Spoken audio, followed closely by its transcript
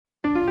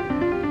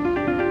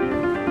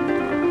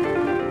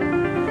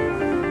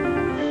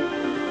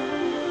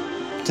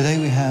Today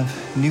we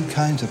have new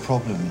kinds of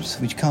problems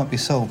which can't be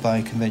solved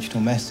by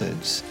conventional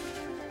methods.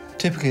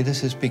 Typically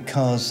this is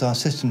because our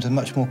systems are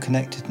much more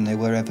connected than they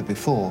were ever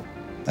before,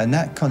 and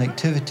that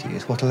connectivity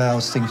is what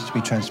allows things to be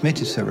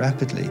transmitted so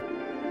rapidly.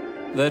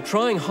 They're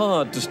trying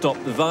hard to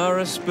stop the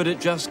virus, but it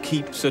just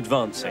keeps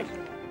advancing.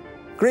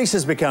 Greece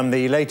has become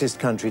the latest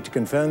country to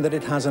confirm that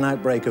it has an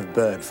outbreak of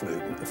bird flu.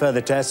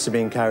 Further tests are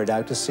being carried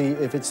out to see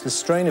if it's the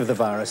strain of the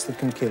virus that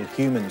can kill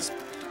humans.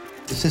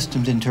 The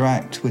systems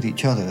interact with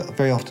each other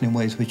very often in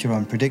ways which are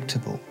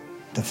unpredictable.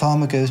 The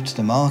farmer goes to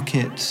the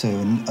market, so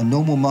a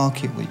normal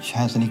market which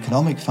has an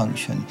economic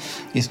function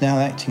is now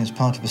acting as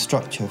part of a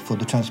structure for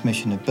the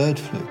transmission of bird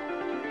flu.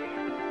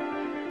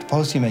 The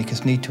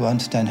policymakers need to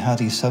understand how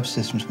these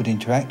subsystems would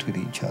interact with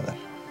each other.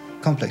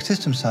 Complex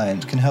system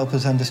science can help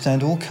us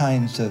understand all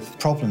kinds of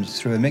problems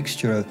through a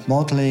mixture of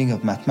modelling,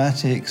 of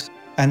mathematics,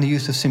 and the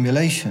use of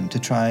simulation to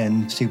try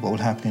and see what will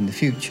happen in the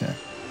future.